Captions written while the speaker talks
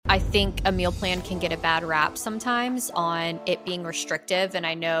I think a meal plan can get a bad rap sometimes on it being restrictive. And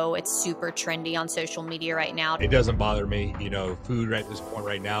I know it's super trendy on social media right now. It doesn't bother me. Food at this point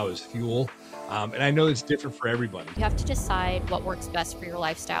right now is fuel. And I know it's different for everybody. You have to decide what works best for your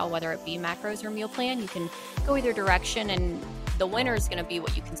lifestyle, whether it be macros or meal plan. You can go either direction, and the winner is going to be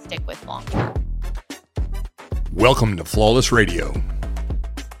what you can stick with long term. Welcome to Flawless Radio.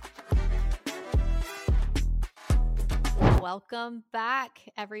 Welcome back,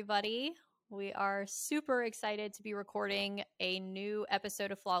 everybody. We are super excited to be recording a new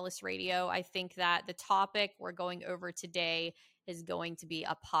episode of Flawless Radio. I think that the topic we're going over today is going to be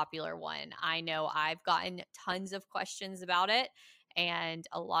a popular one. I know I've gotten tons of questions about it, and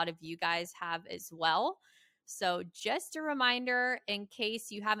a lot of you guys have as well. So just a reminder, in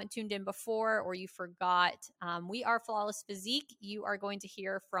case you haven't tuned in before or you forgot, we are Flawless Physique. You are going to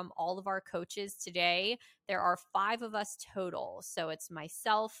hear from all of our coaches today. There are 5 of us total. So it's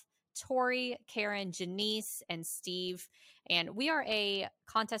myself, Tori, Karen, Janice, and Steve. And we are a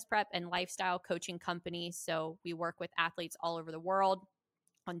contest prep and lifestyle coaching company. So we work with athletes all over the world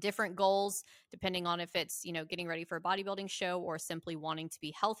on different goals, depending on if it's, getting ready for a bodybuilding show or simply wanting to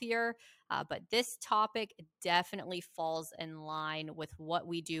be healthier. But this topic definitely falls in line with what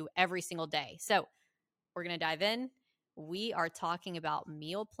we do every single day. So we're going to dive in. We are talking about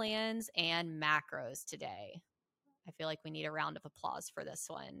meal plans and macros today. I feel like we need a round of applause for this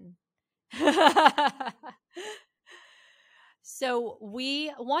one. So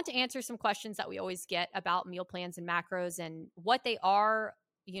we want to answer some questions that we always get about meal plans and macros and what they are,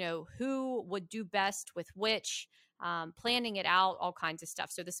 who would do best with which, planning it out, all kinds of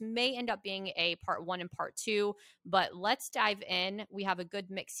stuff. So this may end up being a part 1 and part 2, but let's dive in. We have a good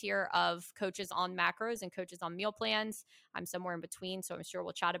mix here of coaches on macros and coaches on meal plans. I'm somewhere in between, so I'm sure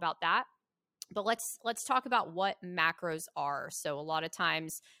we'll chat about that. But let's talk about what macros are. So a lot of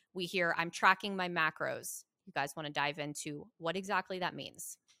times we hear, I'm tracking my macros. You guys want to dive into what exactly that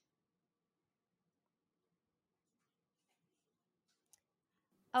means?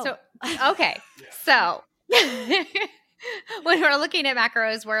 Oh. So when we're looking at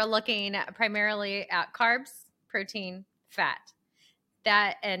macros, we're looking primarily at carbs, protein, fat.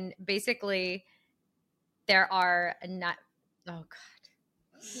 That, and basically there are not, oh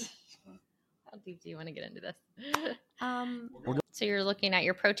God. How deep do you want to get into this? So you're looking at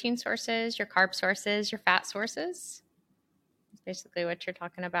your protein sources, your carb sources, your fat sources. That's basically what you're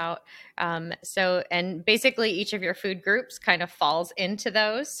talking about. And basically each of your food groups kind of falls into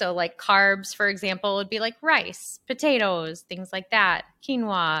those. So like carbs, for example, would be like rice, potatoes, things like that,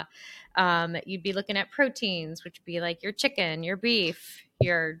 quinoa. You'd be looking at proteins, which would be like your chicken, your beef,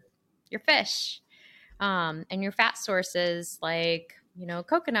 your fish, and your fat sources like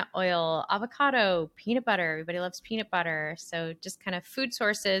coconut oil, avocado, peanut butter. Everybody loves peanut butter. So just kind of food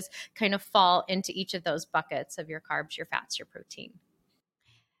sources kind of fall into each of those buckets of your carbs, your fats, your protein.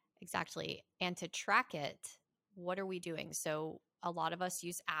 Exactly. And to track it, what are we doing? So a lot of us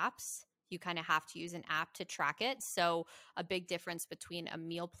use apps. You kind of have to use an app to track it. So a big difference between a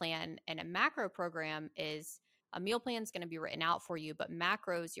meal plan and a macro program is a meal plan is going to be written out for you, but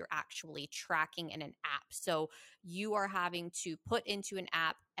macros you're actually tracking in an app. So you are having to put into an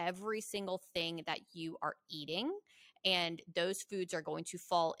app every single thing that you are eating. And those foods are going to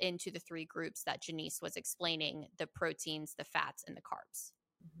fall into the 3 groups that Janice was explaining: the proteins, the fats, and the carbs.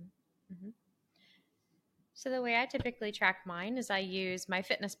 Mm-hmm. Mm-hmm. So the way I typically track mine is I use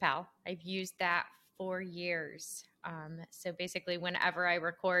MyFitnessPal. I've used that for years. So basically whenever I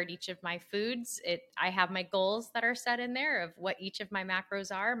record each of my foods, I have my goals that are set in there of what each of my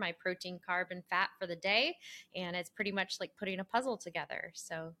macros are, my protein, carb, and fat for the day. And it's pretty much like putting a puzzle together.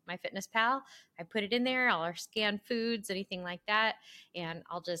 So MyFitnessPal, I put it in there. I'll scan foods, anything like that. And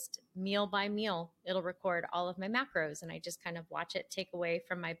I'll just meal by meal, it'll record all of my macros. And I just kind of watch it take away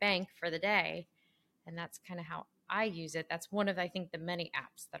from my bank for the day. And that's kind of how I use it. That's one of, I think, the many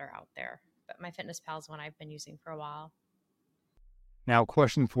apps that are out there. But MyFitnessPal is one I've been using for a while. Now,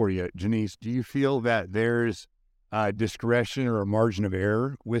 question for you, Janice. Do you feel that there's discretion or a margin of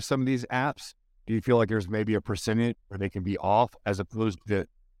error with some of these apps? Do you feel like there's maybe a percentage where they can be off as opposed to,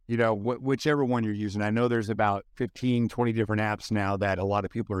 whichever one you're using? I know there's about 15, 20 different apps now that a lot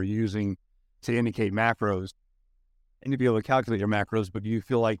of people are using to indicate macros and to be able to calculate your macros. But do you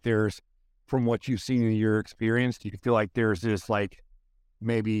feel like there's, from what you've seen in your experience, do you feel like there's this like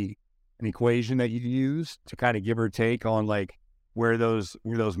maybe an equation that you use to kind of give or take on like where those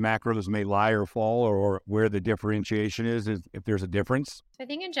macros may lie or fall, or where the differentiation is if there's a difference? I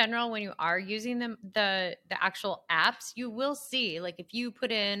think in general, when you are using the actual apps, you will see, like, if you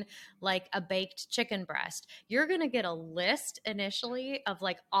put in like a baked chicken breast, you're going to get a list initially of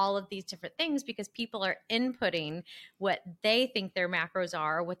like all of these different things because people are inputting what they think their macros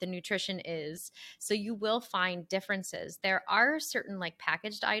are, what the nutrition is. So you will find differences. There are certain like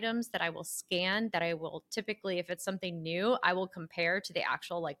packaged items that I will scan that I will typically, if it's something new, I will compare to the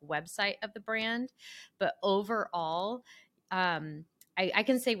actual like website of the brand. But overall, I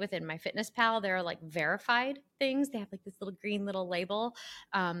can say within MyFitnessPal, there are like verified things. They have like this little green little label.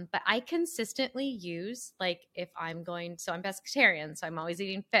 But I consistently use, like, if I'm going, so I'm pescatarian, so I'm always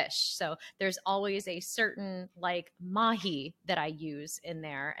eating fish. So there's always a certain like mahi that I use in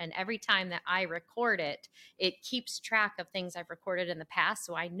there. And every time that I record it, it keeps track of things I've recorded in the past.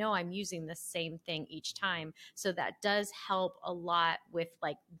 So I know I'm using the same thing each time. So that does help a lot with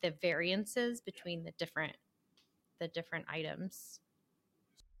like the variances between the different items.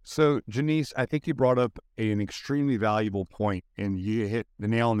 So, Janice, I think you brought up an extremely valuable point, and you hit the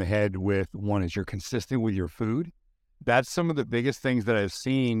nail on the head with one is you're consistent with your food. That's some of the biggest things that I've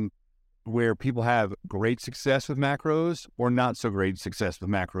seen where people have great success with macros or not so great success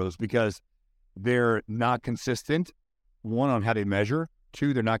with macros because they're not consistent, one, on how they measure,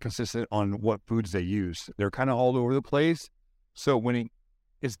 two, they're not consistent on what foods they use. They're kind of all over the place. So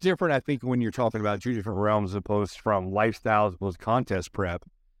it's different, I think, when you're talking about two different realms as opposed from lifestyle as opposed to contest prep.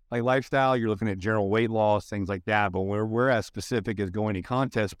 Like lifestyle, you're looking at general weight loss, things like that. But where we're as specific as going to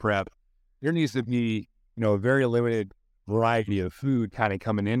contest prep, there needs to be, a very limited variety of food kind of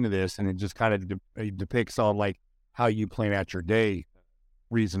coming into this. And it just kind of depicts on like how you plan out your day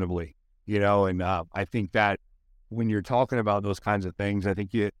reasonably, and I think that when you're talking about those kinds of things, I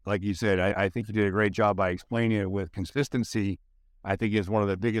think like you said, I think you did a great job by explaining it with consistency. I think is one of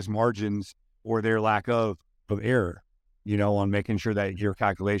the biggest margins or their lack of error. On making sure that your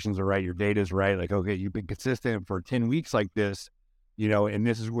calculations are right, your data is right. Like, okay, you've been consistent for 10 weeks like this, and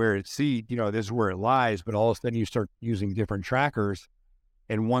this is where this is where it lies. But all of a sudden you start using different trackers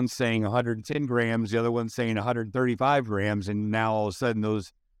and one's saying 110 grams, the other one's saying 135 grams. And now all of a sudden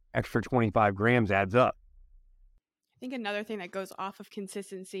those extra 25 grams adds up. I think another thing that goes off of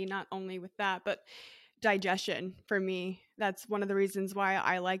consistency, not only with that, but digestion for me. That's one of the reasons why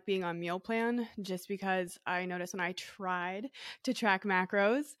I like being on meal plan, just because I noticed when I tried to track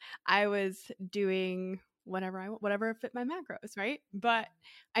macros, I was doing whatever fit my macros, right? But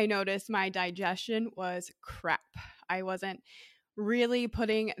I noticed my digestion was crap. I wasn't really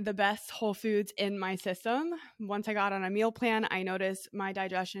putting the best whole foods in my system. Once I got on a meal plan, I noticed my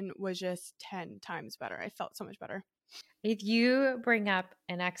digestion was just 10 times better. I felt so much better. If you bring up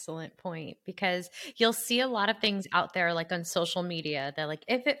an excellent point, because you'll see a lot of things out there like on social media. They're like,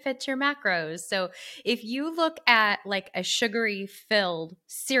 if it fits your macros. So if you look at like a sugary filled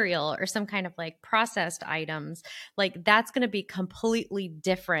cereal or some kind of like processed items, like that's going to be completely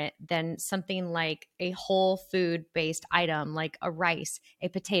different than something like a whole food based item, like a rice, a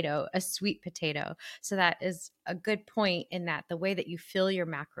potato, a sweet potato. So that is a good point in that the way that you fill your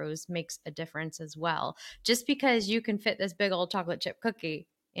macros makes a difference as well. Just because you can fit this big old chocolate chip cookie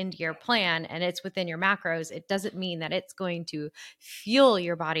into your plan and it's within your macros, it doesn't mean that it's going to fuel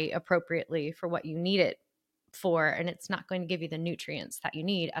your body appropriately for what you need it for. And it's not going to give you the nutrients that you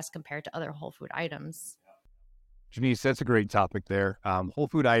need as compared to other whole food items. Janice, that's a great topic there. Whole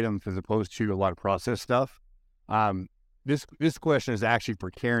food items as opposed to a lot of processed stuff. This question is actually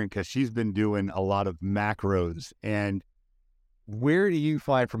for Karen because she's been doing a lot of macros. And where do you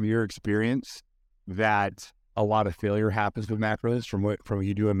find from your experience that a lot of failure happens with macros from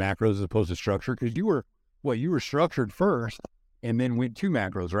you doing macros as opposed to structure? Because you were structured first and then went to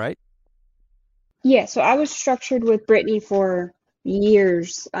macros, right? Yeah, so I was structured with Brittany for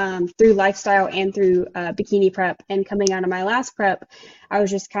years through lifestyle and through bikini prep. And coming out of my last prep, I was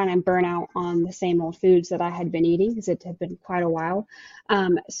just kind of burnt out on the same old foods that I had been eating because it had been quite a while.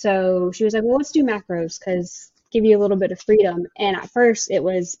 So she was like, well, let's do macros because give you a little bit of freedom. And at first it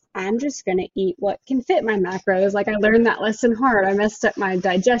was, I'm just going to eat what can fit my macros. Like I learned that lesson hard. I messed up my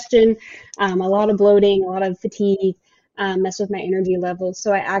digestion, a lot of bloating, a lot of fatigue, messed with my energy levels.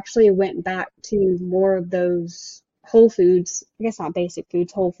 So I actually went back to more of those whole foods. I guess not basic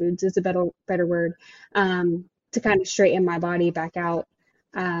foods, whole foods is a better word, to kind of straighten my body back out.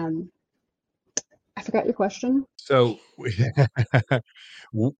 I forgot your question. So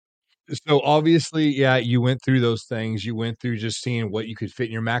So obviously, yeah, you went through those things. You went through just seeing what you could fit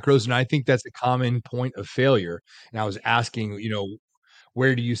in your macros. And I think that's a common point of failure. And I was asking,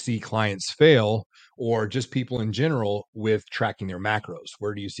 where do you see clients fail or just people in general with tracking their macros?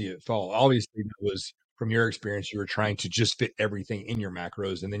 Where do you see it fall? Obviously, that was from your experience, you were trying to just fit everything in your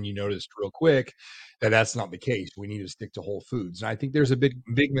macros, and then you noticed real quick that that's not the case. We need to stick to whole foods. And I think there's a big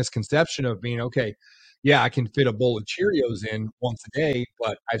misconception of being, okay, yeah, I can fit a bowl of Cheerios in once a day,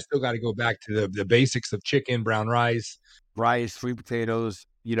 but I've still got to go back to the basics of chicken, brown rice, sweet potatoes,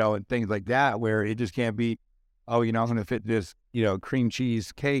 and things like that, where it just can't be, oh, I'm going to fit this, cream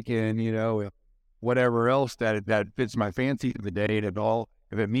cheese cake in, whatever else that fits my fancy for the day, and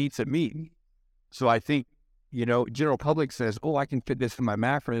if it meets, it meets. So I think, general public says, oh, I can fit this in my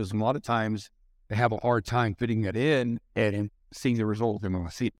macros. And a lot of times they have a hard time fitting it in and seeing the result they want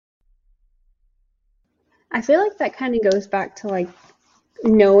to see. I feel like that kind of goes back to like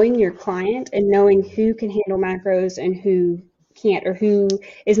knowing your client and knowing who can handle macros and who can't, or who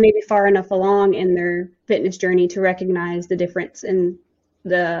is maybe far enough along in their fitness journey to recognize the difference in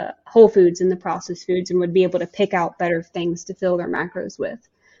the whole foods and the processed foods and would be able to pick out better things to fill their macros with.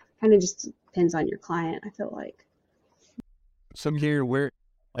 Kind of just depends on your client, I feel like. So here, where,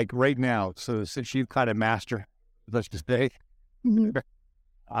 like right now, so since you've kind of mastered, let's just say,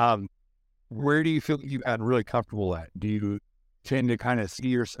 where do you feel you've gotten really comfortable at? Do you tend to kind of see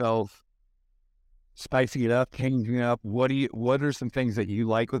yourself spicing it up, changing it up? What are some things that you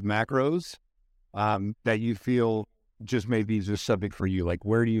like with macros that you feel just maybe is just something for you? Like,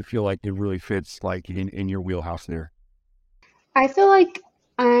 where do you feel like it really fits, like in your wheelhouse there? I feel like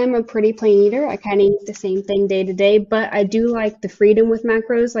I'm a pretty plain eater. I kind of eat the same thing day to day, but I do like the freedom with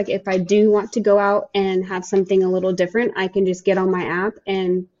macros. Like if I do want to go out and have something a little different, I can just get on my app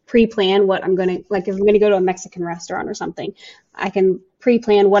and pre-plan what I'm going to, like if I'm going to go to a Mexican restaurant or something, I can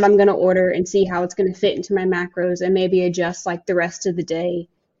pre-plan what I'm going to order and see how it's going to fit into my macros and maybe adjust like the rest of the day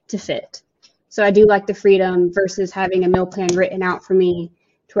to fit. So I do like the freedom versus having a meal plan written out for me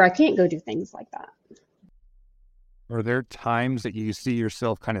to where I can't go do things like that. Are there times that you see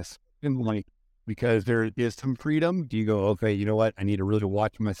yourself kind of like, because there is some freedom? Do you go, okay, you know what? I need to really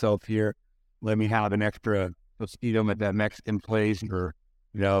watch myself here. Let me have an extra freedom at that Mexican place, or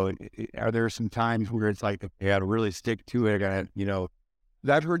are there some times where it's like, okay, I got to really stick to it? I got to,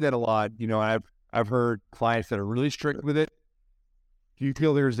 I've heard that a lot. I've heard clients that are really strict with it. Do you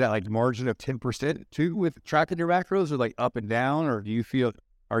feel there's that like margin of 10% too with tracking your macros, or like up and down? Or do you feel,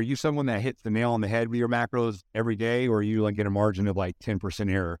 are you someone that hits the nail on the head with your macros every day, or are you like get a margin of like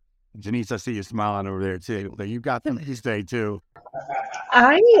 10% error? Janice, I see you smiling over there too. You've got them to stay too.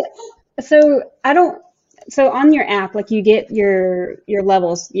 So on your app, like you get your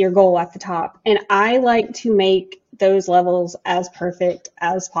levels, your goal at the top. And I like to make those levels as perfect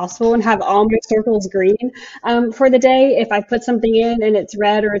as possible and have all my circles green for the day. If I put something in and it's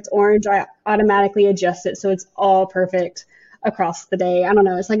red or it's orange, I automatically adjust it so it's all perfect across the day. I don't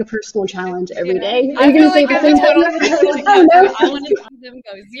know. It's like a personal challenge every day. Are you going to say the same thing? I want to see them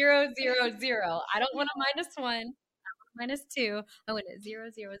go 0, 0, 0. I don't want a -1, I want a -2. I want a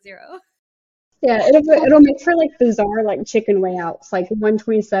 0, 0, 0. Yeah, it'll make for like bizarre like chicken weighouts, like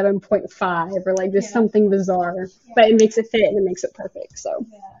 127.5 or like just something bizarre, but it makes it fit and it makes it perfect. So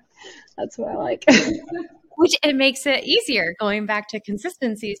that's what I like. Which it makes it easier going back to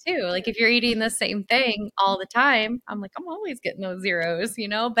consistency too. Like if you're eating the same thing all the time, I'm like, I'm always getting those zeros,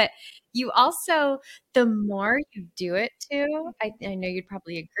 but you also, the more you do it too, I know you'd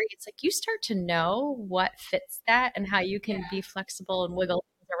probably agree. It's like you start to know what fits that and how you can be flexible and wiggle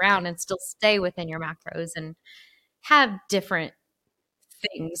around and still stay within your macros and have different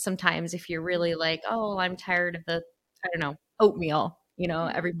things. Sometimes if you're really like, oh, I'm tired of the, I don't know, oatmeal,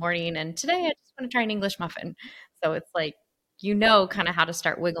 every morning, and today I just want to try an English muffin. So it's like, kind of how to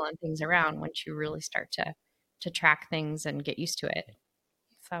start wiggling things around once you really start to track things and get used to it.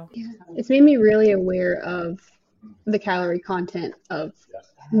 So it's made me really aware of the calorie content of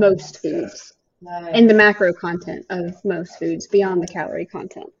most foods. And the macro content of most foods beyond the calorie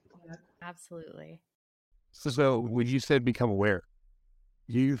content. Absolutely. So when you said become aware,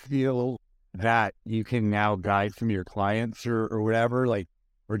 do you feel that you can now guide from your clients or whatever, like,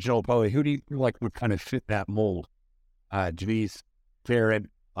 or Joel, probably, who do you like would kind of fit that mold? Janice, Farron,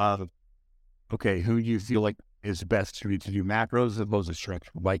 okay, who do you feel like is best to do macros as opposed to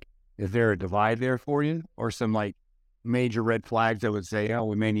structure? Like, is there a divide there for you, or some like major red flags that would say, oh,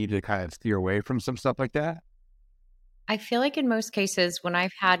 we may need to kind of steer away from some stuff like that? I feel like in most cases, when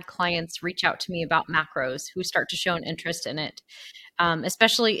I've had clients reach out to me about macros who start to show an interest in it,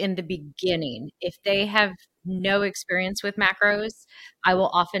 especially in the beginning, if they have no experience with macros, I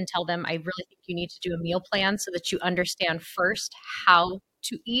will often tell them, I really think you need to do a meal plan so that you understand first how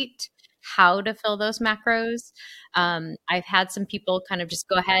to eat, how to fill those macros. I've had some people kind of just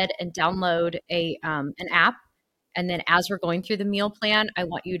go ahead and download an app And then as we're going through the meal plan, I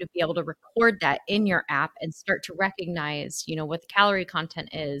want you to be able to record that in your app and start to recognize, what the calorie content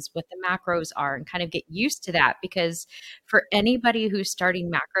is, what the macros are, and kind of get used to that. Because for anybody who's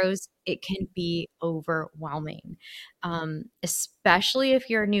starting macros, it can be overwhelming, especially if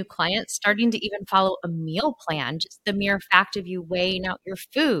you're a new client starting to even follow a meal plan. Just the mere fact of you weighing out your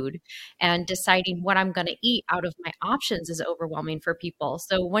food and deciding what I'm going to eat out of my options is overwhelming for people.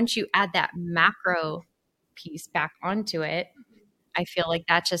 So once you add that macro piece back onto it, I feel like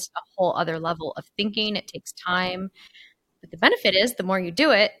that's just a whole other level of thinking. It takes time, but the benefit is the more you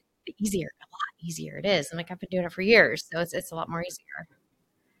do it, a lot easier it is. I'm like, I've been doing it for years, so it's a lot more easier.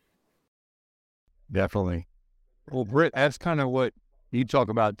 Definitely. Well, Britt, that's kind of what you talk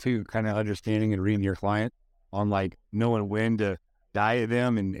about too, kind of understanding and reading your client on like knowing when to diet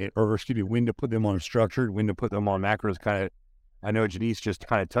them when to put them on structured, when to put them on macros. Kind of, I know Janice just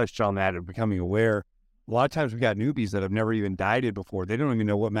kind of touched on that and becoming aware. A lot of times we got newbies that have never even dieted before. They don't even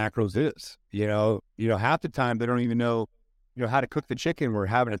know what macros is. Half the time they don't even know, how to cook the chicken. We're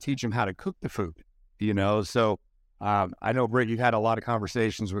having to teach them how to cook the food. So I know, Britt, you've had a lot of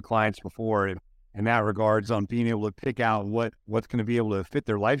conversations with clients before in that regards on being able to pick out what's going to be able to fit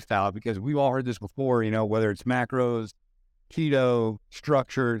their lifestyle, because we've all heard this before. Whether it's macros, keto,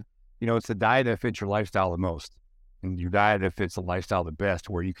 structured, it's the diet that fits your lifestyle the most, and your diet that fits the lifestyle the best,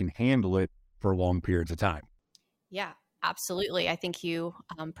 where you can handle it for long periods of time. Yeah, absolutely. I think you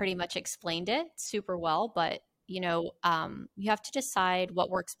pretty much explained it super well, but you have to decide what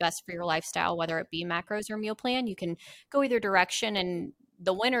works best for your lifestyle, whether it be macros or meal plan. You can go either direction, and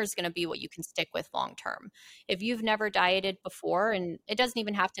the winner is going to be what you can stick with long term. If you've never dieted before, and it doesn't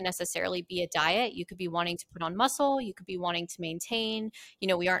even have to necessarily be a diet, you could be wanting to put on muscle, you could be wanting to maintain.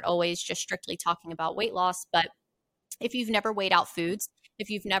 We aren't always just strictly talking about weight loss, but if you've never weighed out foods, if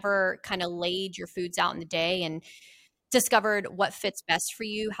you've never kind of laid your foods out in the day and discovered what fits best for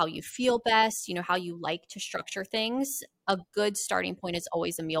you, how you feel best, how you like to structure things, a good starting point is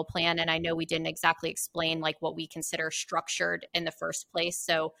always a meal plan. And I know we didn't exactly explain like what we consider structured in the first place.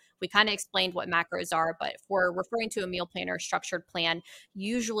 So we kind of explained what macros are, but if we're referring to a meal plan or a structured plan,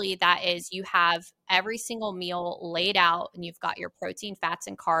 usually that is you have every single meal laid out and you've got your protein, fats,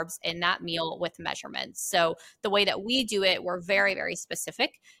 and carbs in that meal with measurements. So the way that we do it, we're very, very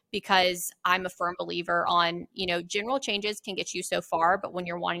specific, because I'm a firm believer on, general changes can get you so far, but when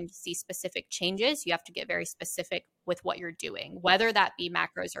you're wanting to see specific changes, you have to get very specific with what you're doing, whether that be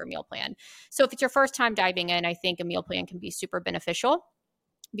macros or a meal plan. So if it's your first time diving in, I think a meal plan can be super beneficial,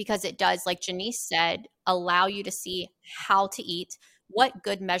 because it does, like Janice said, allow you to see how to eat, what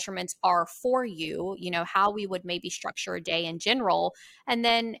good measurements are for you, how we would maybe structure a day in general. And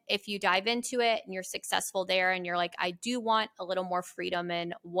then if you dive into it and you're successful there and you're like, I do want a little more freedom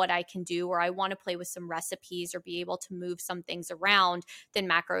in what I can do, or I want to play with some recipes or be able to move some things around, then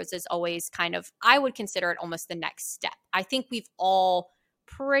macros is always kind of, I would consider it almost the next step. I think we've all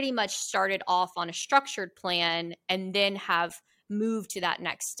pretty much started off on a structured plan and then have move to that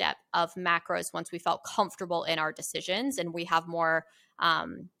next step of macros once we felt comfortable in our decisions and we have more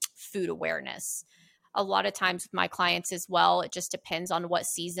food awareness. A lot of times with my clients as well, it just depends on what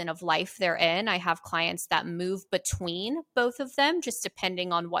season of life they're in. I have clients that move between both of them, just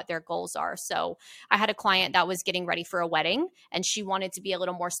depending on what their goals are. So I had a client that was getting ready for a wedding and she wanted to be a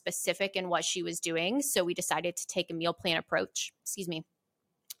little more specific in what she was doing. So we decided to take a meal plan approach.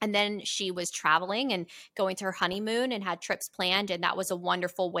 And then she was traveling and going to her honeymoon and had trips planned. And that was a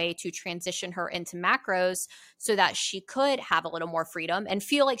wonderful way to transition her into macros so that she could have a little more freedom and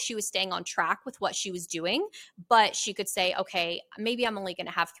feel like she was staying on track with what she was doing. But she could say, okay, maybe I'm only going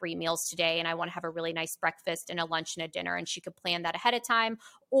to have 3 meals today and I want to have a really nice breakfast and a lunch and a dinner. And she could plan that ahead of time.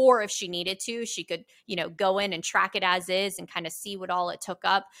 Or if she needed to, she could, go in and track it as is and kind of see what all it took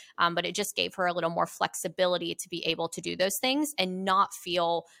up. But it just gave her a little more flexibility to be able to do those things and not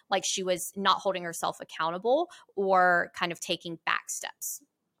feel like she was not holding herself accountable or kind of taking back steps.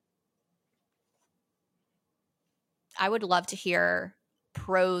 I would love to hear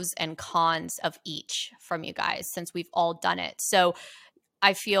pros and cons of each from you guys since we've all done it. So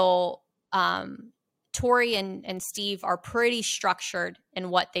I feel Tori and Steve are pretty structured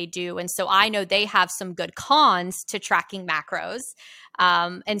in what they do. And so I know they have some good cons to tracking macros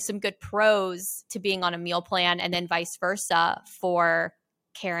and some good pros to being on a meal plan, and then vice versa for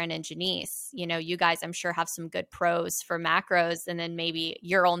Karen and Janice. You guys, I'm sure, have some good pros for macros and then maybe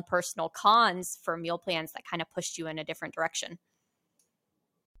your own personal cons for meal plans that kind of pushed you in a different direction.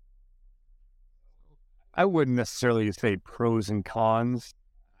 I wouldn't necessarily say pros and cons.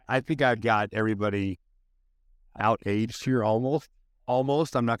 I think I've got everybody out-aged here almost.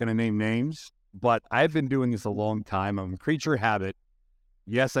 I'm not going to name names, but I've been doing this a long time. I'm a creature of habit.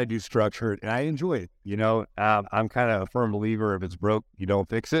 Yes, I do structure it, and I enjoy it. I'm kind of a firm believer, if it's broke, you don't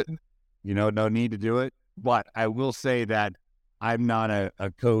fix it. No need to do it. But I will say that I'm not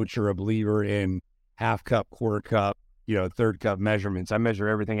a coach or a believer in half cup, quarter cup, third cup measurements. I measure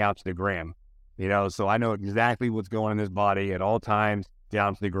everything out to the gram, so I know exactly what's going on in this body at all times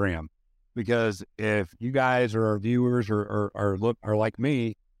down to the gram. Because if you guys or our viewers are like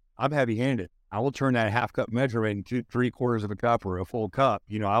me, I'm heavy-handed. I will turn that half cup measurement into 3/4 of a cup or a full cup.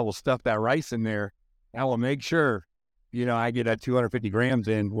 I will stuff that rice in there. I will make sure, I get that 250 grams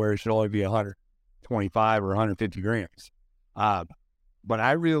in where it should only be 125 or 150 grams. But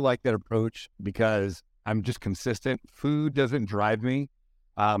I really like that approach because I'm just consistent. Food doesn't drive me.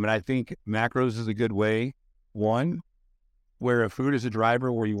 And I think macros is a good way. One, where if food is a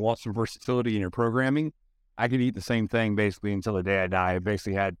driver, where you want some versatility in your programming, I could eat the same thing basically until the day I die. I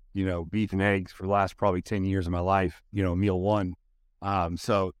basically had, beef and eggs for the last probably 10 years of my life, meal one.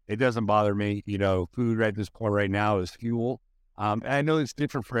 So it doesn't bother me. Food right at this point right now is fuel. And I know it's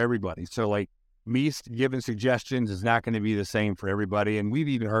different for everybody. So like me giving suggestions is not going to be the same for everybody. And we've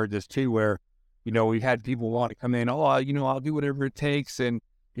even heard this too, where, we've had people want to come in, I'll do whatever it takes. And,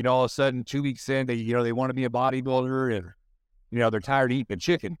 all of a sudden 2 weeks in, they want to be a bodybuilder and, they're tired of eating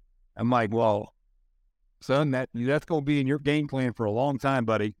chicken. I'm like, well, son, that's going to be in your game plan for a long time,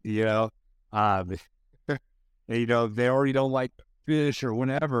 buddy. They already don't like fish or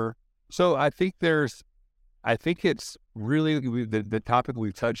whatever. So I think it's really the topic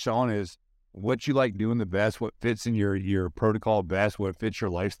we've touched on is what you like doing the best, what fits in your protocol best, what fits your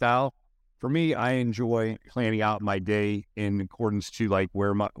lifestyle. For me, I enjoy planning out my day in accordance to like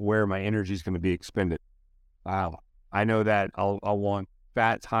where my energy is going to be expended. I know that I'll want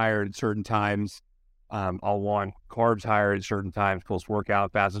fats higher at certain times. I'll want carbs higher at certain times,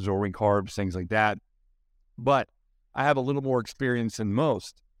 post-workout, fast absorbing carbs, things like that. But I have a little more experience than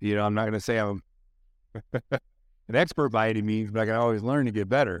most. I'm not going to say I'm an expert by any means, but I can always learn to get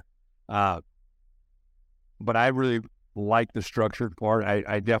better. But I really like the structured part.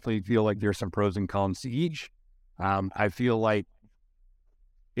 I definitely feel like there's some pros and cons to each. I feel like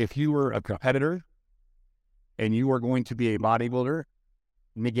if you were a competitor and you are going to be a bodybuilder,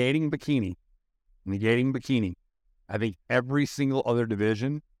 negating bikini, I think every single other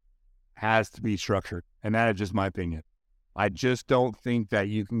division has to be structured. And that is just my opinion. I just don't think that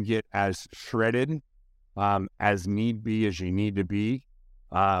you can get as shredded as need be as you need to be.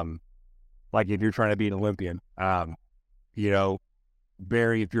 Like if you're trying to be an Olympian,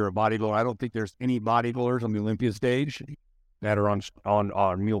 Barry, if you're a bodybuilder, I don't think there's any bodybuilders on the Olympia stage that are on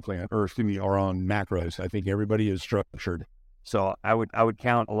meal plan or on macros. I think everybody is structured. So I would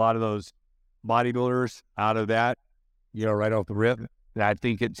count a lot of those bodybuilders out of that, right off the rip. And I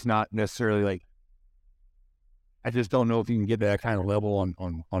think it's not necessarily like, I just don't know if you can get that kind of level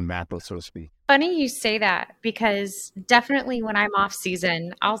on macros, so to speak. Funny you say that, because definitely when I'm off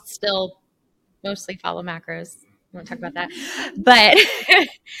season, I'll still mostly follow macros. I won't talk about that. But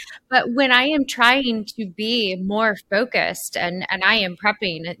when I am trying to be more focused and I am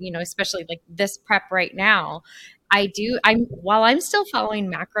prepping, especially like this prep right now, while I'm still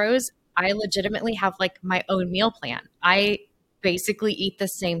following macros, I legitimately have like my own meal plan. I basically eat the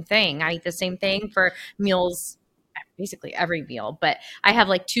same thing. I eat the same thing for meals, basically every meal, but I have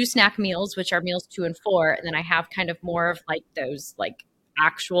like 2 snack meals, which are meals 2 and 4. And then I have kind of more of like those like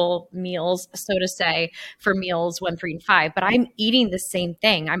actual meals, so to say, for meals 1, 3, and 5, but I'm eating the same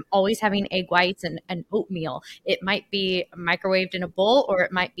thing. I'm always having egg whites and oatmeal. It might be microwaved in a bowl or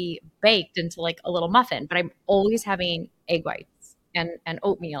it might be baked into like a little muffin, but I'm always having egg whites and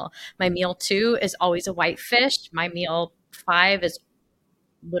oatmeal. My meal 2 is always a white fish. My meal 5 is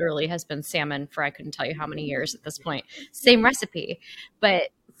literally has been salmon for I couldn't tell you how many years at this point. Same recipe, but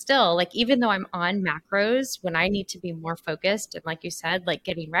still, like, even though I'm on macros, when I need to be more focused and like you said, like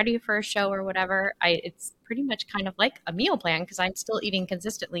getting ready for a show or whatever, it's pretty much kind of like a meal plan because I'm still eating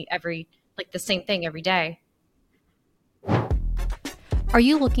consistently the same thing every day. Are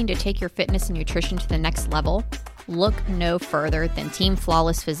you looking to take your fitness and nutrition to the next level? Look no further than Team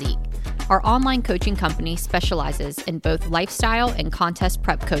Flawless Physique. Our online coaching company specializes in both lifestyle and contest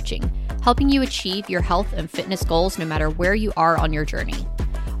prep coaching, helping you achieve your health and fitness goals no matter where you are on your journey.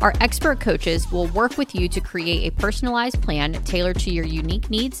 Our expert coaches will work with you to create a personalized plan tailored to your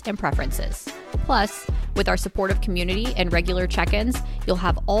unique needs and preferences. Plus, with our supportive community and regular check-ins, you'll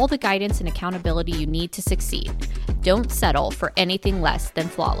have all the guidance and accountability you need to succeed. Don't settle for anything less than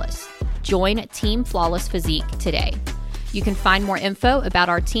flawless. Join Team Flawless Physique today. You can find more info about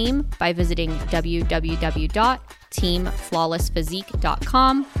our team by visiting www.teamflawless.com.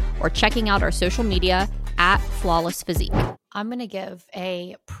 teamflawlessphysique.com or checking out our social media at Flawless Physique. I'm going to give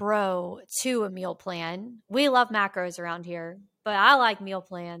a pro to a meal plan. We love macros around here, but I like meal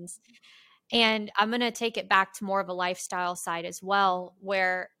plans. And I'm going to take it back to more of a lifestyle side as well,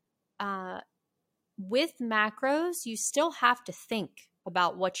 where with macros, you still have to think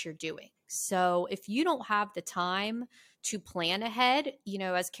about what you're doing. So if you don't have the time to plan ahead,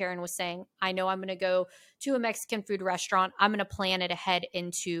 as Karen was saying, I know I'm going to go to a Mexican food restaurant. I'm going to plan it ahead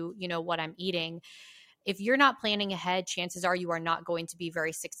into, what I'm eating. If you're not planning ahead, chances are you are not going to be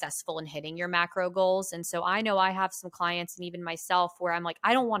very successful in hitting your macro goals. And so I know I have some clients and even myself where I'm like,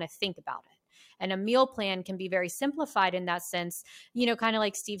 I don't want to think about it. And a meal plan can be very simplified in that sense, kind of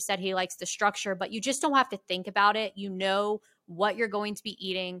like Steve said, he likes the structure, but you just don't have to think about it. You know what you're going to be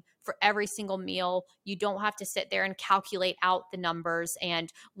eating for every single meal. You don't have to sit there and calculate out the numbers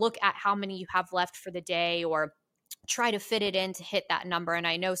and look at how many you have left for the day or try to fit it in to hit that number. And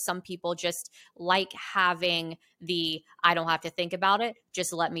I know some people just like having I don't have to think about it,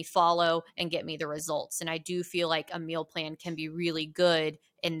 just let me follow and get me the results. And I do feel like a meal plan can be really good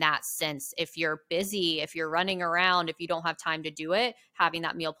in that sense. If you're busy, if you're running around, if you don't have time to do it, having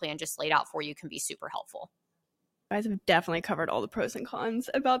that meal plan just laid out for you can be super helpful. You guys have definitely covered all the pros and cons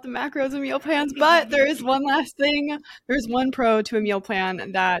about the macros and meal plans, but there is one last thing. There's one pro to a meal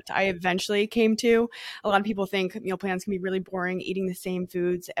plan that I eventually came to. A lot of people think meal plans can be really boring, eating the same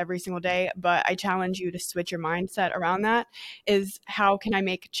foods every single day, but I challenge you to switch your mindset around that. Is how can I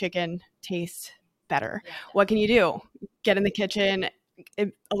make chicken taste better? What can you do? Get in the kitchen.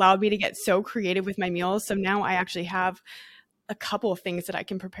 It allowed me to get so creative with my meals. So now I actually have a couple of things that I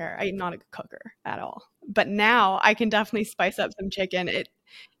can prepare. I'm not a cooker at all, but now I can definitely spice up some chicken.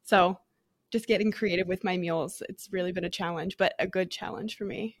 So just getting creative with my meals, it's really been a challenge, but a good challenge for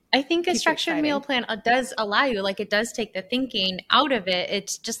me. I think a structured meal plan does allow you, it does take the thinking out of it.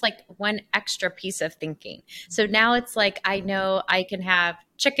 It's just one extra piece of thinking. So now it's I know I can have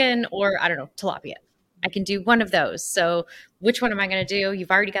chicken or tilapia. I can do one of those. So which one am I going to do? You've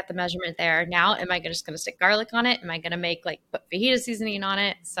already got the measurement there. Now, am I just going to stick garlic on it? Am I going to put fajita seasoning on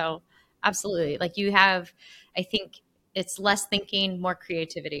it? So absolutely. You have, I think it's less thinking, more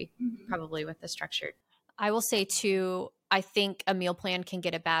creativity, probably with the structured. I will say too, I think a meal plan can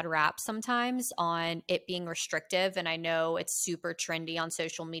get a bad rap sometimes on it being restrictive. And I know it's super trendy on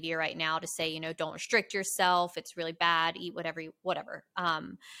social media right now to say, don't restrict yourself. It's really bad. Eat whatever.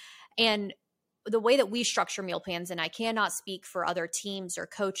 And the way that we structure meal plans, and I cannot speak for other teams or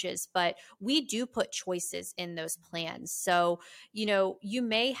coaches, but we do put choices in those plans. So, you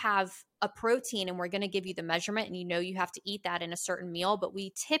may have a protein and we're going to give you the measurement and you have to eat that in a certain meal, but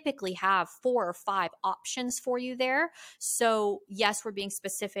we typically have 4 or 5 options for you there. So yes, we're being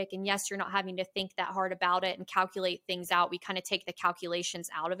specific, and yes, you're not having to think that hard about it and calculate things out. We kind of take the calculations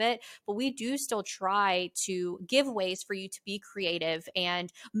out of it, but we do still try to give ways for you to be creative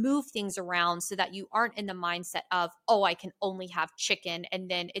and move things around so that you aren't in the mindset of, oh, I can only have chicken. And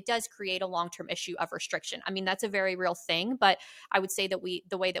then it does create a long-term issue of restriction. I mean, that's a very real thing, but I would say that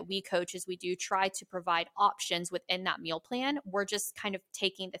the way that we coach is we do try to provide options within that meal plan. We're just kind of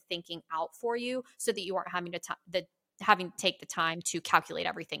taking the thinking out for you so that you aren't having to take the time to calculate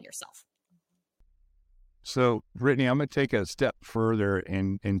everything yourself. So, Brittany, I'm going to take a step further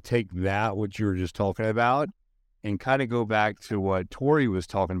and take that, what you were just talking about, and kind of go back to what Tori was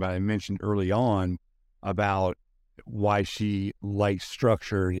talking about. I mentioned early on about why she likes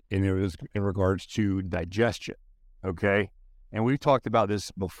structure, and it was in regards to digestion. Okay. And we've talked about this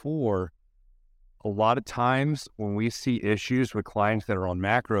before. A lot of times when we see issues with clients that are on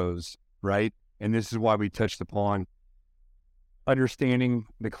macros, right? And this is why we touched upon understanding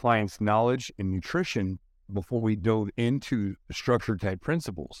the client's knowledge in nutrition before we dove into the structured type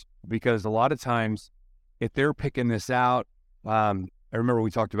principles. Because a lot of times, if they're picking this out, I remember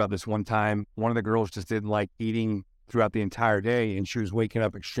we talked about this one time. One of the girls just didn't like eating throughout the entire day, and she was waking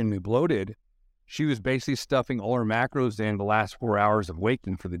up extremely bloated. She was basically stuffing all her macros in the last 4 hours of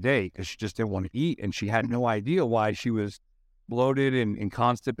waking for the day because she just didn't want to eat. And she had no idea why she was bloated and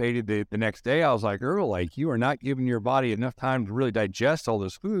constipated the next day. I was like, Earl, you are not giving your body enough time to really digest all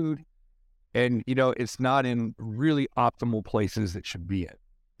this food. And, it's not in really optimal places it should be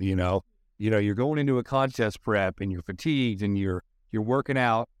in. You're going into a contest prep and you're fatigued and you're working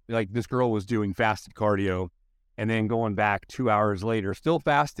out. Like this girl was doing fasted cardio and then going back 2 hours later, still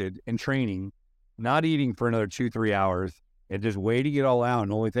fasted and training, not eating for another 2-3 hours, and just waiting it all out.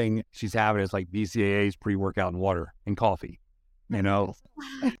 And the only thing she's having is BCAAs, pre-workout, and water and coffee, So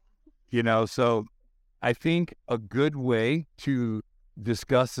I think a good way to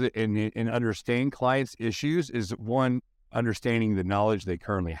discuss it and understand clients' issues is one, understanding the knowledge they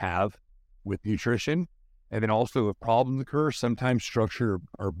currently have with nutrition. And then also if problems occur, sometimes structure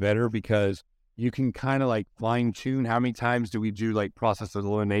are better because you can kind of like fine tune how many times do we do like process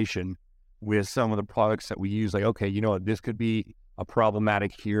elimination with some of the products that we use. Like, okay, you know what, this could be a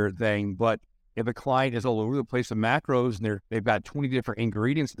problematic here thing, but if a client is all over the place with macros and they've got 20 different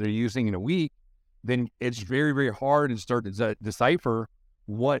ingredients that they're using in a week, then it's very, very hard to start to decipher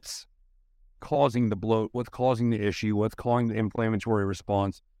what's causing the bloat, what's causing the issue, what's causing the inflammatory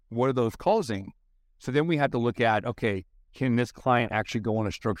response, what are those causing? So then we have to look at, okay, can this client actually go on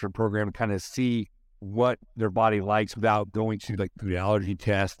a structured program and kind of see what their body likes without going to like food allergy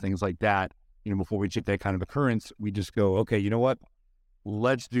tests, things like that. You know, before we check that kind of occurrence, we just go, okay, you know what?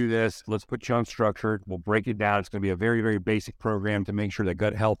 Let's do this. Let's put you on structured. We'll break it down. It's going to be a very, very basic program to make sure that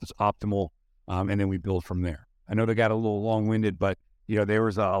gut health is optimal. And then we build from there. I know they got a little long-winded, but you know, there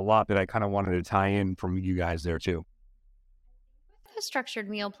was a lot that I kind of wanted to tie in from you guys there too. The structured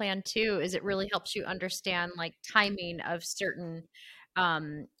meal plan too is it really helps you understand like timing of certain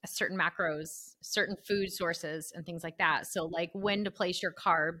macros, certain food sources and things like that. So like when to place your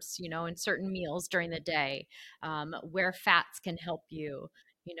carbs, you know, in certain meals during the day, where fats can help you,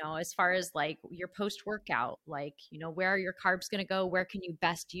 you know, as far as like your post-workout, like, you know, where are your carbs going to go? Where can you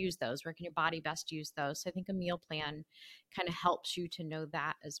best use those? Where can your body best use those? So I think a meal plan kind of helps you to know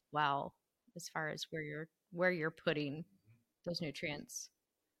that as well, as far as where you're putting those nutrients.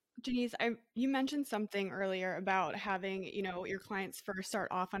 Janice, you mentioned something earlier about having, you know, your clients first start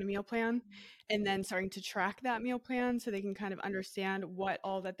off on a meal plan and then starting to track that meal plan so they can kind of understand what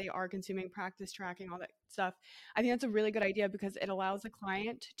all that they are consuming, practice tracking, all that stuff. I think that's a really good idea because it allows the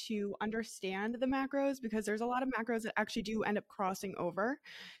client to understand the macros, because there's a lot of macros that actually do end up crossing over.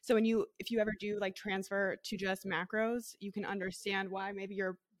 So if you ever do like transfer to just macros, you can understand why maybe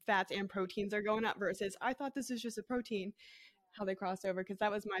your fats and proteins are going up versus I thought this is just a protein, how they cross over, because that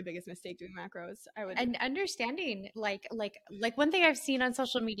was my biggest mistake doing macros. And understanding like one thing I've seen on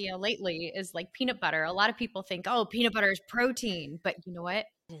social media lately is like peanut butter. A lot of people think, oh, peanut butter is protein, but you know what?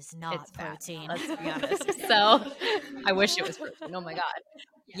 It is not protein. Let's be honest. So I wish it was protein. Oh my God.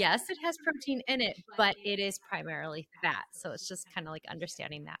 Yes, it has protein in it, but it is primarily fat. So it's just kind of like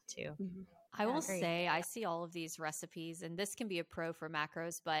understanding that too. Mm-hmm. I will say I see all of these recipes, and this can be a pro for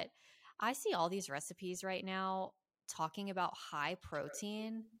macros, but I see all these recipes right now talking about high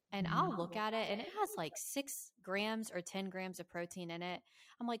protein, and I'll look at it and it has like 6 grams or 10 grams of protein in it.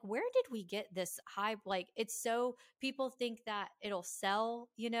 I'm like, where did we get this high? Like, it's so people think that it'll sell,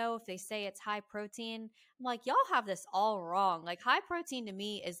 you know, if they say it's high protein. I'm like, y'all have this all wrong. Like, high protein to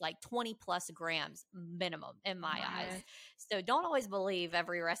me is like 20 plus grams minimum in my eyes. So don't always believe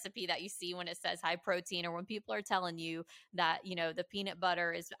every recipe that you see when it says high protein, or when people are telling you that, you know, the peanut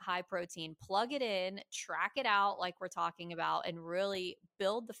butter is high protein. Plug it in, track it out like we're talking about, and really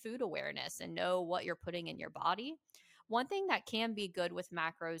build the food awareness and know what you're putting in your body. One thing that can be good with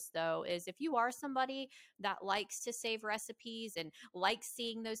macros, though, is if you are somebody that likes to save recipes and likes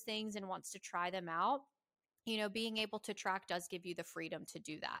seeing those things and wants to try them out, you know, being able to track does give you the freedom to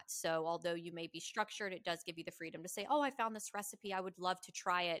do that. So although you may be structured, it does give you the freedom to say, oh, I found this recipe, I would love to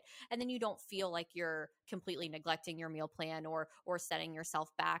try it. And then you don't feel like you're completely neglecting your meal plan or setting yourself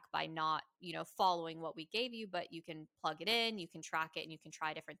back by not, you know, following what we gave you, but you can plug it in, you can track it, and you can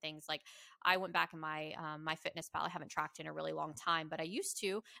try different things. Like I went back in my MyFitnessPal. I haven't tracked in a really long time, but I used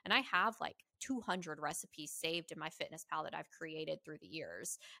to, and I have like 200 recipes saved in MyFitnessPal that I've created through the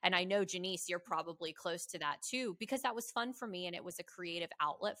years. And I know, Janice, you're probably close to that too, because that was fun for me and it was a creative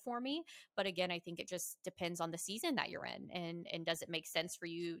outlet for me. But again, I think it just depends on the season that you're in. And does it make sense for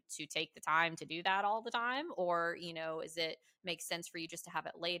you to take the time to do that all the time? Or, you know, is it make sense for you just to have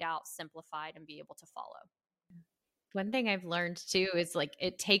it laid out, simplified, and be able to follow? One thing I've learned too is like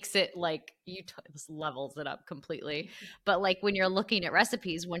it takes it like just levels it up completely. But like when you're looking at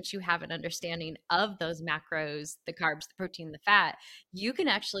recipes, once you have an understanding of those macros, the carbs, the protein, the fat, you can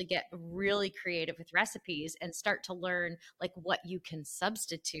actually get really creative with recipes and start to learn like what you can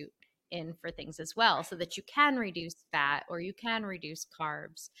substitute in for things as well, so that you can reduce fat, or you can reduce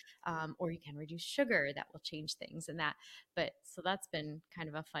carbs, or you can reduce sugar. That will change things and that. But so that's been kind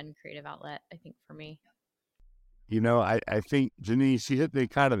of a fun creative outlet, I think, for me. You know, I think, Janice, she hit the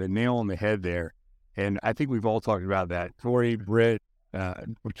kind of the nail on the head there. And I think we've all talked about that. Tori, Britt,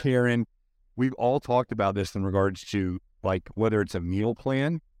 Karen, we've all talked about this in regards to like whether it's a meal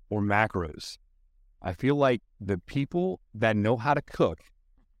plan or macros. I feel like the people that know how to cook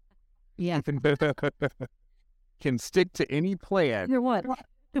can stick to any plan. You're what?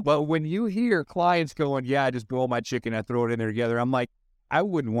 But when you hear clients going, yeah, I just boil my chicken, I throw it in there together, I'm like, I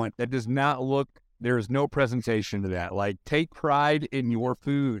wouldn't want that. Does not look. There is no presentation to that. Like, take pride in your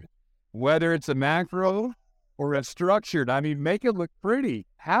food, whether it's a macro or a structured. I mean, make it look pretty.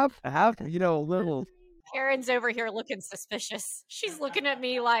 Have a little. Karen's over here looking suspicious. She's looking at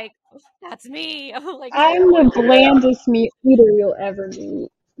me like, that's me. Like, I'm the blandest eater you'll ever meet.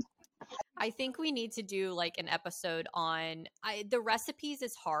 I think we need to do like an episode on the recipes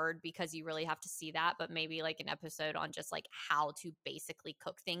is hard because you really have to see that, but maybe like an episode on just like how to basically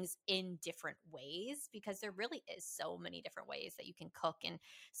cook things in different ways, because there really is so many different ways that you can cook and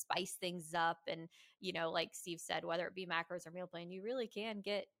spice things up. And, like Steve said, whether it be macros or meal plan, you really can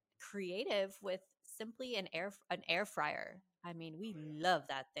get creative with simply an air fryer. I mean, we love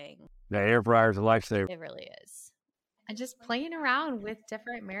that thing. The air fryer is a lifesaver. It really is. And just playing around with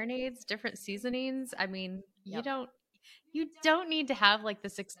different marinades, different seasonings. I mean, you don't need to have like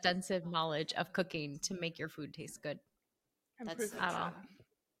this extensive knowledge of cooking to make your food taste good. I'm proof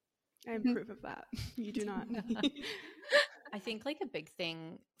of that. You do not. I think like a big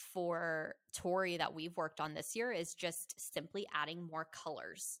thing for Tori that we've worked on this year is just simply adding more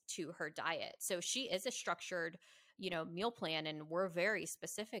colors to her diet. So she is a structured, meal plan, and we're very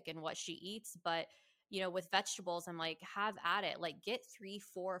specific in what she eats, but with vegetables, I'm like, have at it. Like, get 3,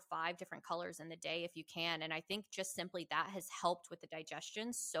 4, 5 different colors in the day if you can. And I think just simply that has helped with the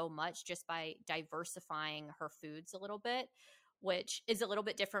digestion so much just by diversifying her foods a little bit, which is a little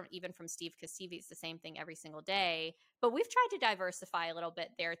bit different even from Steve, because Steve eats the same thing every single day. But we've tried to diversify a little bit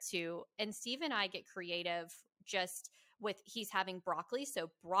there too. And Steve and I get creative just with he's having broccoli.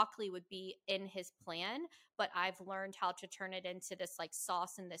 So broccoli would be in his plan, but I've learned how to turn it into this like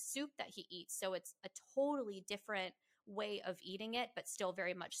sauce in this soup that he eats. So it's a totally different way of eating it, but still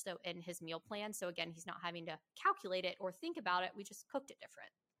very much so in his meal plan. So again, he's not having to calculate it or think about it. We just cooked it different.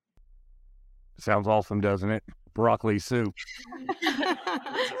 Sounds awesome, doesn't it? Broccoli soup.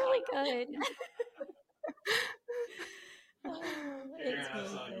 It's really good. It's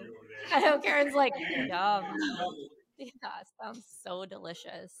really good. I know Karen's like, yum. Yeah, sounds so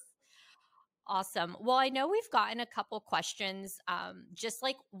delicious. Awesome. Well, I know we've gotten a couple questions, just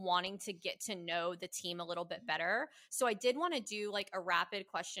like wanting to get to know the team a little bit better. So I did want to do like a rapid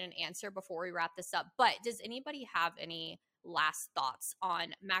question and answer before we wrap this up. But does anybody have any last thoughts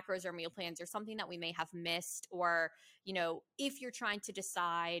on macros or meal plans, or something that we may have missed, or if you're trying to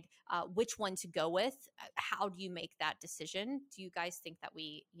decide which one to go with, how do you make that decision? Do you guys think that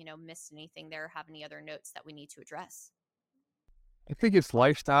we missed anything there, or have any other notes that we need to address? I think it's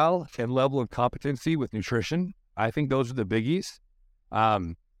lifestyle and level of competency with nutrition. I think those are the biggies.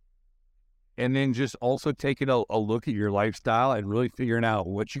 And then just also taking a look at your lifestyle and really figuring out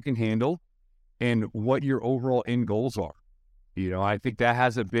what you can handle and what your overall end goals are. I think that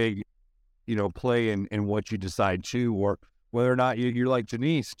has a big, play in what you decide to, or whether or not you're like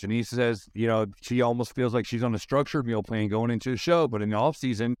Janice. Janice says, she almost feels like she's on a structured meal plan going into a show, but in the off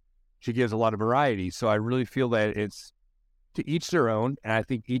season, she gives a lot of variety. So I really feel that it's to each their own. And I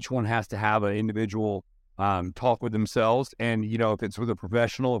think each one has to have an individual talk with themselves. And, if it's with a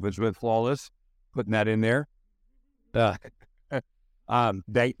professional, if it's with Flawless, putting that in there, they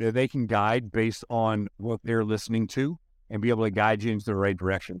can guide based on what they're listening to and be able to guide you into the right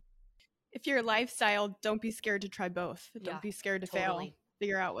direction. If you're a lifestyle, don't be scared to try both. Don't be scared to fail.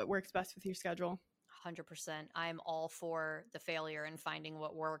 Figure out what works best with your schedule. 100%. I'm all for the failure and finding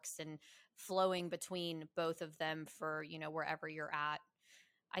what works and flowing between both of them for, wherever you're at.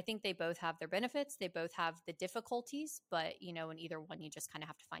 I think they both have their benefits. They both have the difficulties, but, in either one, you just kind of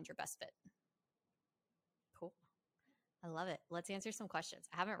have to find your best fit. Cool. I love it. Let's answer some questions.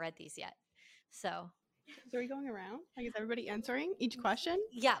 I haven't read these yet. So are we going around? Like, is everybody answering each question?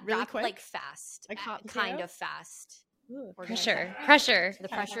 Yeah, really quick, like fast, like hot kind of fast. Pressure. The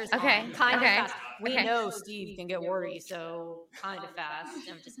pressure is okay. On. Kind of fast. We know Steve can get wordy, so kind of fast.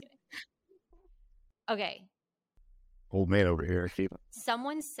 I'm just kidding. Okay. Old man over here, Steve.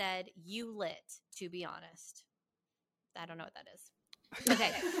 Someone said you lit. To be honest, I don't know what that is.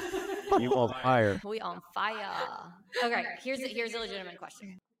 Okay. You on fire. We on fire. Okay. Here's a legitimate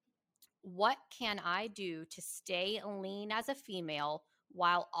question. What can I do to stay lean as a female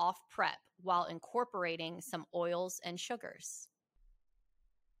while off prep, while incorporating some oils and sugars?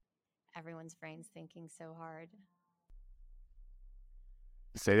 Everyone's brain's thinking so hard.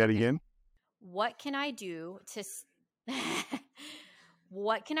 Say that again. What can I do to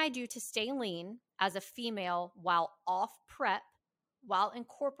stay lean as a female while off prep, while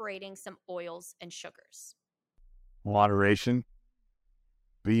incorporating some oils and sugars? Moderation.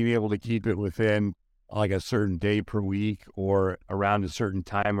 Being able to keep it within like a certain day per week or around a certain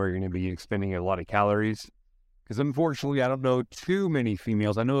time where you're going to be expending a lot of calories. Because unfortunately, I don't know too many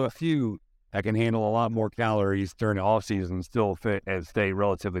females. I know a few that can handle a lot more calories during the off season and still fit and stay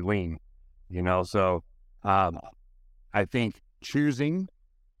relatively lean, So I think choosing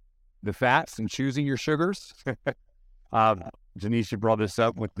the fats and choosing your sugars. Janice, you brought this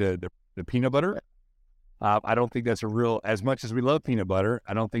up with the peanut butter. I don't think that's as much as we love peanut butter,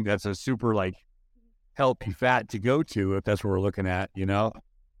 I don't think that's a super healthy fat to go to if that's what we're looking at,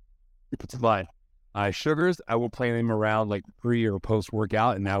 But sugars, I will plan them around pre or post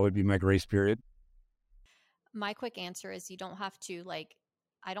workout, and that would be my grace period. My quick answer is you don't have to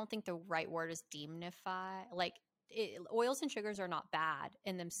I don't think the right word is demonify. Oils and sugars are not bad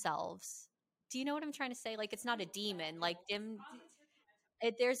in themselves. Do you know what I'm trying to say? It's not a demon.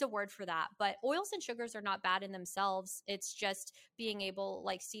 There's a word for that. But oils and sugars are not bad in themselves. It's just being able,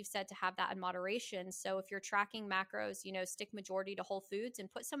 like Steve said, to have that in moderation. So if you're tracking macros, stick majority to whole foods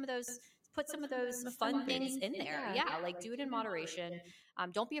and put some of those fun things in there. Yeah, do it in moderation.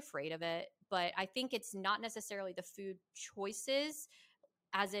 Don't be afraid of it. But I think it's not necessarily the food choices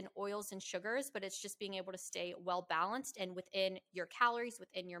as in oils and sugars, but it's just being able to stay well balanced and within your calories,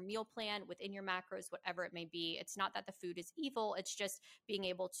 within your meal plan, within your macros, whatever it may be. It's not that the food is evil. It's just being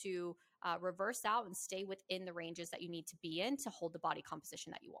able to reverse out and stay within the ranges that you need to be in to hold the body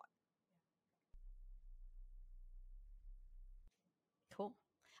composition that you want. Cool.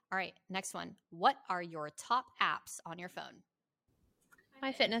 All right, next one. What are your top apps on your phone?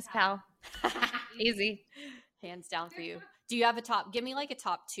 MyFitnessPal. Easy. Hands down for you. Do you have a top? Give me a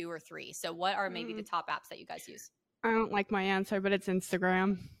top 2 or 3. So what are maybe the top apps that you guys use? I don't like my answer, but it's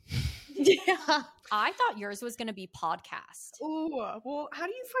Instagram. Yeah. I thought yours was going to be podcast. Oh, well, how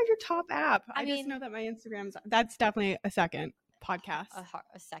do you find your top app? I just know that my Instagram's, that's definitely a second podcast.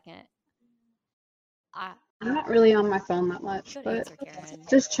 A second. I'm not really on my phone that much, but answer, Karen.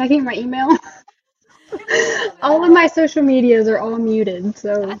 Just checking my email. All of my social medias are all muted,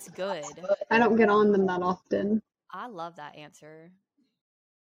 so that's good. I don't get on them that often. I love that answer.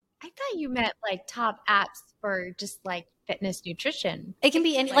 I thought you meant top apps for just fitness nutrition. It can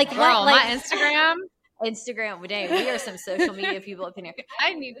be any my Instagram. Instagram, dang, we are some social media people up in here.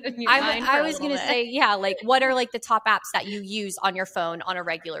 I need a new I was gonna say, yeah, what are the top apps that you use on your phone on a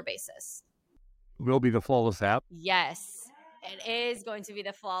regular basis? Will be the Flawless app. Yes, it is going to be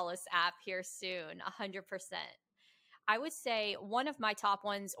the Flawless app here soon, 100%. I would say one of my top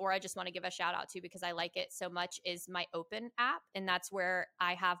ones, or I just want to give a shout out to because I like it so much, is my Open app. And that's where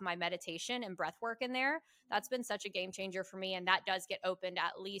I have my meditation and breath work in there. That's been such a game changer for me. And that does get opened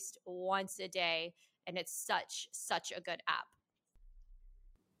at least once a day. And it's such a good app.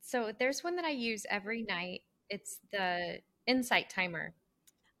 So there's one that I use every night. It's the Insight Timer.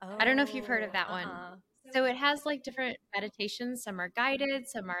 Oh, I don't know if you've heard of that one. So it has different meditations. Some are guided,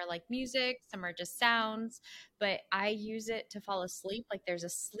 some are music, some are just sounds. But I use it to fall asleep. There's a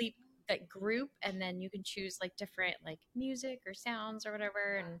sleep group, and then you can choose different music or sounds or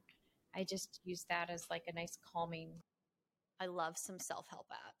whatever. And I just use that as a nice calming. I love some self-help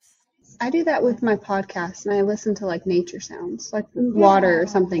apps. I do that with my podcast, and I listen to nature sounds, water or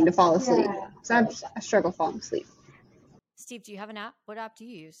something to fall asleep. So I struggle falling asleep. Steve, do you have an app? What app do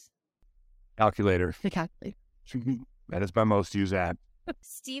you use? Calculator. The calculator. That is my most used app.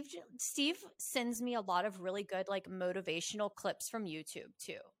 Steve sends me a lot of really good motivational clips from YouTube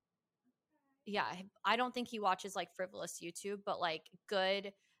too. Yeah, I don't think he watches frivolous YouTube, but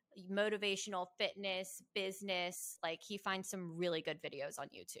good motivational fitness, business. He finds some really good videos on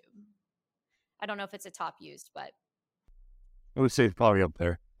YouTube. I don't know if it's a top used, but I would say it's probably up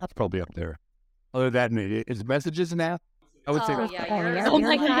there. That's probably up there. Other than that, is Messages an app? I would say oh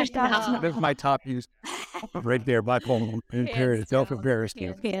my gosh, that's my top use. Right there, bipolar impaired, self-embarrassed.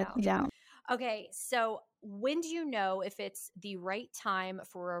 Yeah. Okay, so when do you know if it's the right time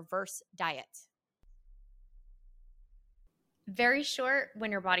for a reverse diet? Very short,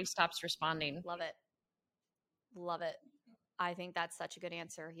 when your body stops responding. Love it. I think that's such a good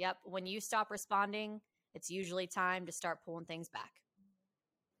answer. Yep. When you stop responding, it's usually time to start pulling things back.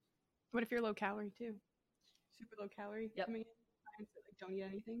 What if you're low calorie too? Super low calorie. Yep. Coming in, don't eat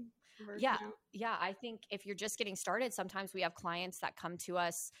anything. Yeah. I think if you're just getting started, sometimes we have clients that come to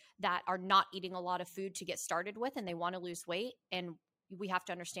us that are not eating a lot of food to get started with, and they want to lose weight. And we have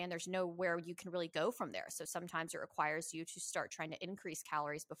to understand there's nowhere you can really go from there. So sometimes it requires you to start trying to increase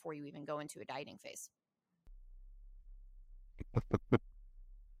calories before you even go into a dieting phase.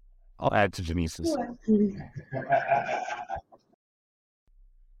 I'll add to Janice's.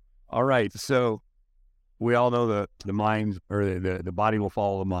 All right. So we all know the mind or the body will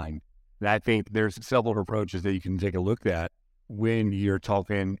follow the mind. And I think there's several approaches that you can take a look at when you're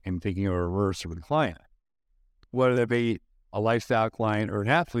talking and thinking of a reverse with a client. whether they be a lifestyle client or an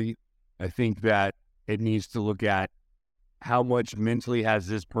athlete, I think that it needs to look at how much mentally has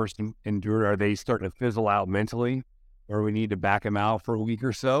this person endured. Are they starting to fizzle out mentally, or we need to back them out for a week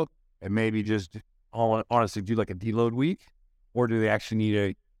or so and maybe just honestly do like a deload week, or do they actually need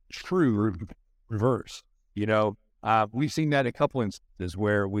a true reverse? We've seen that a couple instances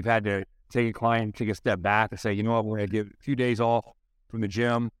where we've had to take a client, take a step back and say, you know what, we're going to give a few days off from the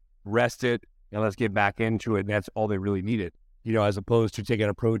gym, rest it, and let's get back into it. And that's all they really needed, as opposed to taking an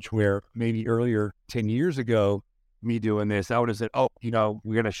approach where maybe earlier, 10 years ago, me doing this, I would have said, we're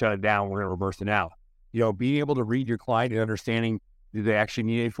going to shut it down. We're going to reverse it out. Being able to read your client and understanding, do they actually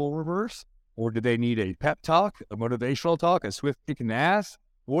need a full reverse, or do they need a pep talk, a motivational talk, a swift kick in the ass?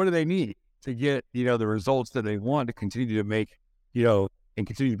 What do they need to get, the results that they want to continue to make, and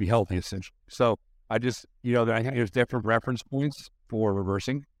continue to be healthy, essentially? So I just, I think there's different reference points for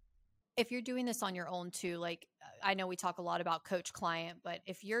reversing. If you're doing this on your own too, like I know we talk a lot about coach client, but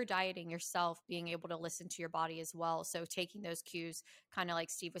if you're dieting yourself, being able to listen to your body as well. So taking those cues, kind of like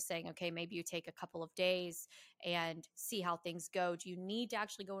Steve was saying, okay, maybe you take a couple of days and see how things go. Do you need to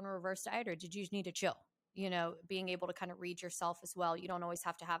actually go in a reverse diet, or did you just need to chill? Being able to kind of read yourself as well. You don't always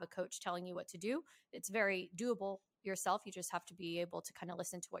have to have a coach telling you what to do. It's very doable yourself. You just have to be able to kind of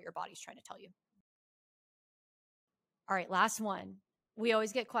listen to what your body's trying to tell you. All right, last one. We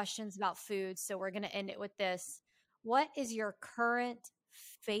always get questions about food, so we're going to end it with this. What is your current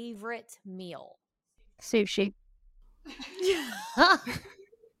favorite meal? Sushi. That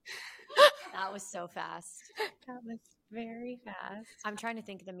was so fast. That was very fast. I'm trying to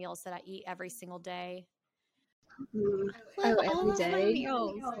think of the meals that I eat every single day. Every day.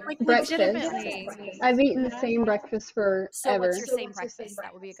 Like Breakfast. legitimately. I've eaten the same breakfast forever. So what's your same breakfast?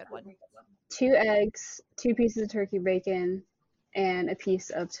 That would be a good one. 2 eggs, 2 pieces of turkey bacon, and a piece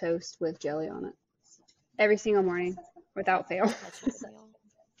of toast with jelly on it. Every single morning, without fail. That's your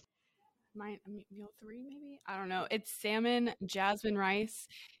meal. Meal 3, maybe? I don't know. It's salmon, jasmine rice,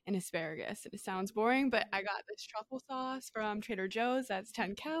 and asparagus. It sounds boring, but I got this truffle sauce from Trader Joe's. That's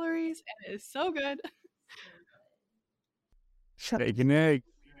 10 calories, and it is so good. Steak and egg.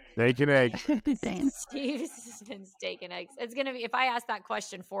 Steak and egg. Steve's been steak and eggs. It's going to be, if I ask that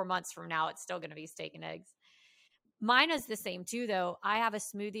question 4 months from now, it's still going to be steak and eggs. Mine is the same too, though. I have a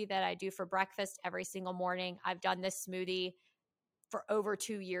smoothie that I do for breakfast every single morning. I've done this smoothie for over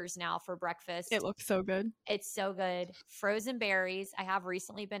 2 years now for breakfast. It looks so good. It's so good. Frozen berries. I have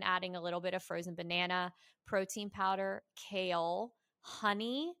recently been adding a little bit of frozen banana, protein powder, kale,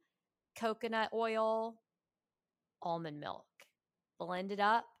 honey, coconut oil, almond milk. Blend it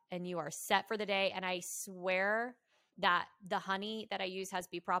up and you are set for the day. And I swear that the honey that I use has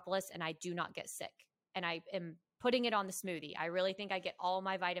bee propolis and I do not get sick. And I am putting it on the smoothie. I really think I get all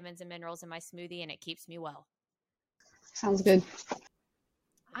my vitamins and minerals in my smoothie and it keeps me well. Sounds good.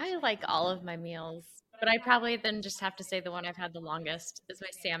 I like all of my meals, but I probably then just have to say the one I've had the longest is my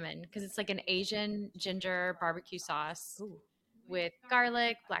salmon, because it's like an Asian ginger barbecue sauce with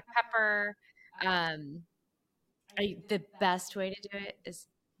garlic, black pepper. The best way to do it is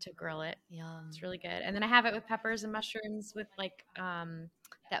to grill it. Yum. It's really good. And then I have it with peppers and mushrooms with like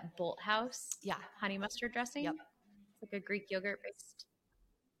that Bolthouse honey mustard dressing. Yep. It's like a Greek yogurt based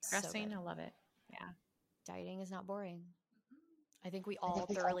dressing. So I love it. Yeah. Dieting is not boring. I think we all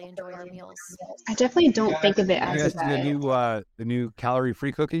thoroughly enjoy our meals. I definitely don't think of it You as guys a see diet. the new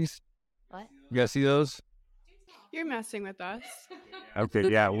calorie-free cookies? What? You guys see those? You're messing with us.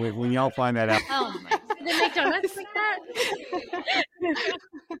 Okay, yeah. When y'all find that out, Oh my God. Did they make donuts like that?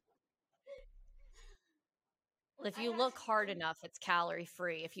 If you look hard enough, it's calorie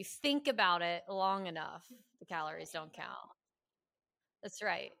free. If you think about it long enough, the calories don't count. That's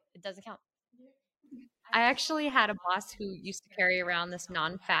right. It doesn't count. I actually had a boss who used to carry around this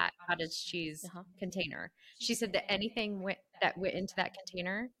non-fat cottage cheese container. She said that anything that went into that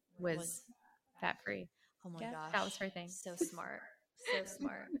container was fat-free. Oh my Yeah, gosh. that was her thing. So smart. So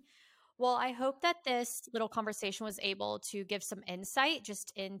smart. Well, I hope that this little conversation was able to give some insight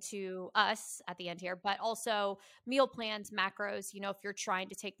just into us at the end here, but also meal plans, macros, if you're trying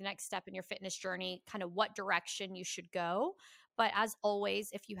to take the next step in your fitness journey, kind of what direction you should go. But as always,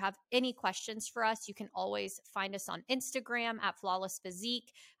 if you have any questions for us, you can always find us on Instagram at Flawless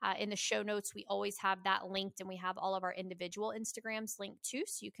Physique. In the show notes, we always have that linked, and we have all of our individual Instagrams linked too,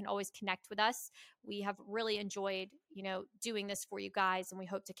 so you can always connect with us. We have really enjoyed, doing this for you guys, and we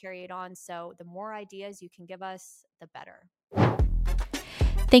hope to carry it on. So the more ideas you can give us, the better.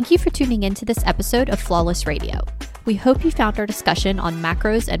 Thank you for tuning into this episode of Flawless Radio. We hope you found our discussion on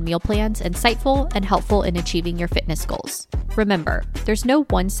macros and meal plans insightful and helpful in achieving your fitness goals. Remember, there's no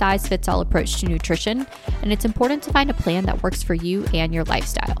one-size-fits-all approach to nutrition, and it's important to find a plan that works for you and your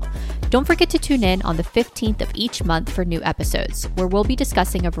lifestyle. Don't forget to tune in on the 15th of each month for new episodes, where we'll be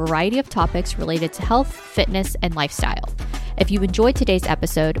discussing a variety of topics related to health, fitness, and lifestyle. If you enjoyed today's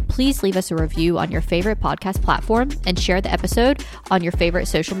episode, please leave us a review on your favorite podcast platform and share the episode on your favorite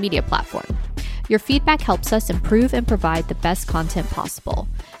social media platform. Your feedback helps us improve and provide the best content possible.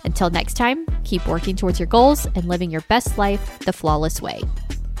 Until next time, keep working towards your goals and living your best life the flawless way.